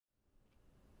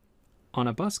On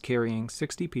a bus carrying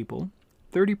 60 people,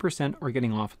 30% are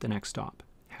getting off at the next stop.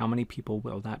 How many people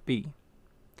will that be?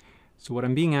 So what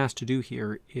I'm being asked to do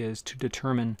here is to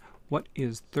determine what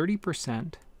is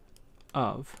 30%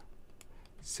 of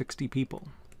 60 people.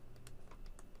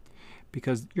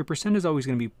 Because your percent is always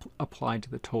going to be applied to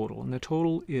the total, and the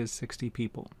total is 60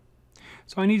 people.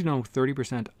 So I need to know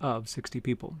 30% of 60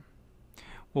 people.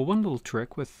 Well, one little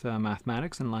trick with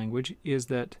mathematics and language is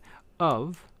that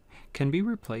of can be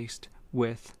replaced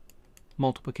with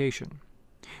multiplication.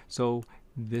 So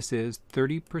this is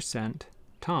 30%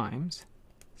 times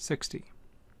 60.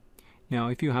 Now,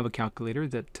 if you have a calculator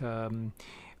that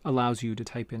allows you to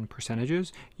type in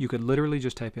percentages, you could literally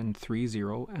just type in 30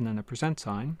 and then a percent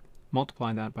sign,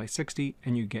 multiply that by 60,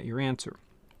 and you get your answer.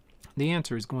 The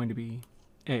answer is going to be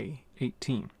A,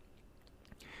 18.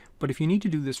 But if you need to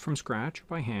do this from scratch or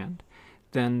by hand,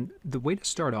 then the way to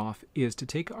start off is to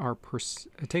take our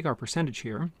percentage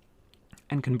here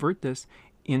and convert this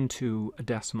into a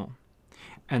decimal.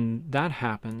 And that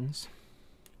happens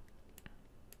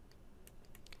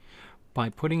by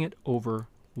putting it over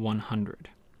 100.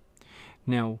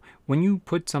 Now, when you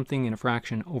put something in a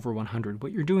fraction over 100,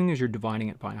 what you're doing is you're dividing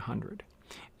it by 100.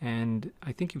 And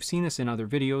I think you've seen this in other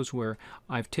videos where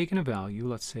I've taken a value,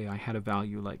 let's say I had a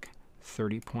value like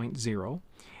 30.0,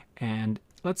 and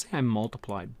let's say I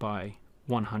multiplied by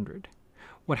 100.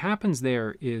 What happens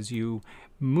there is you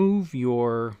move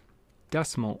your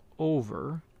decimal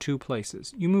over 2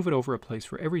 places. You move it over a place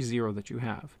for every 0 that you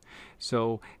have.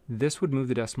 So this would move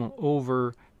the decimal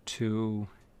over to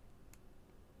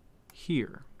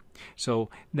here. So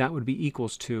that would be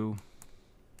equals to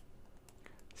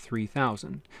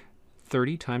 3,000.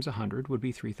 30 times 100 would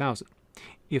be 3,000.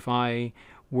 If I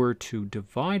were to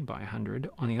divide by 100,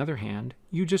 on the other hand,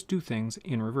 you just do things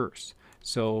in reverse.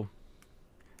 So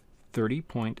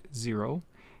 30.0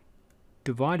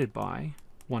 divided by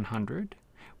 100,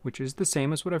 which is the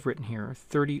same as what I've written here.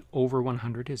 30 over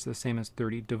 100 is the same as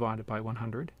 30 divided by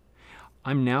 100.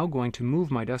 I'm now going to move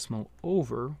my decimal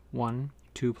over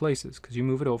 2 places, because you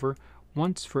move it over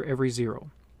once for every 0.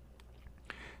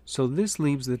 So this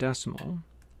leaves the decimal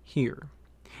here,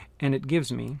 and it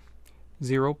gives me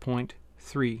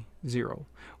 0.30,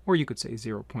 or you could say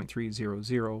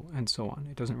 0.300 and so on.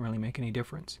 It doesn't really make any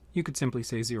difference. You could simply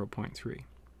say 0.3.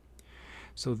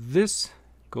 So this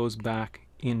goes back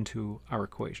into our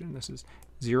equation. This is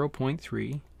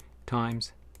 0.3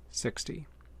 times 60.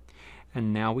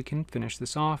 And now we can finish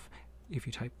this off. If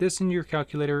you type this into your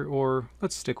calculator, or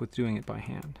let's stick with doing it by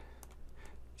hand.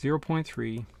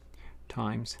 0.3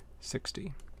 times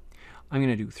 60. I'm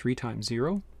going to do 3 times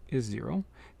 0 is 0.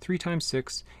 3 times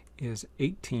 6 is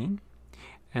 18.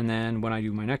 And then when I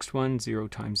do my next one, 0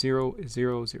 times 0 is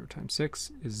 0. 0 times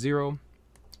 6 is 0.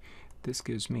 This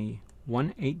gives me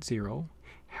 180.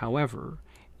 However,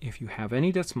 if you have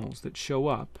any decimals that show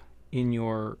up in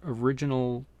your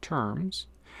original terms,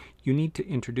 you need to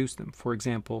introduce them. For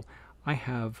example, I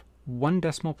have 1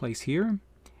 decimal place here,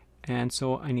 and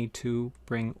so I need to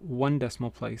bring 1 decimal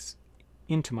place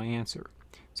into my answer.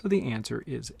 So the answer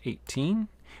is 18,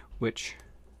 which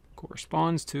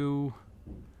corresponds to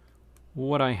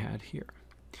what I had here.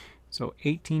 So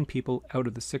 18 people out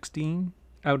of the 60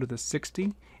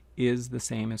 is the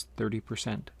same as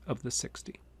 30% of the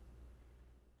 60.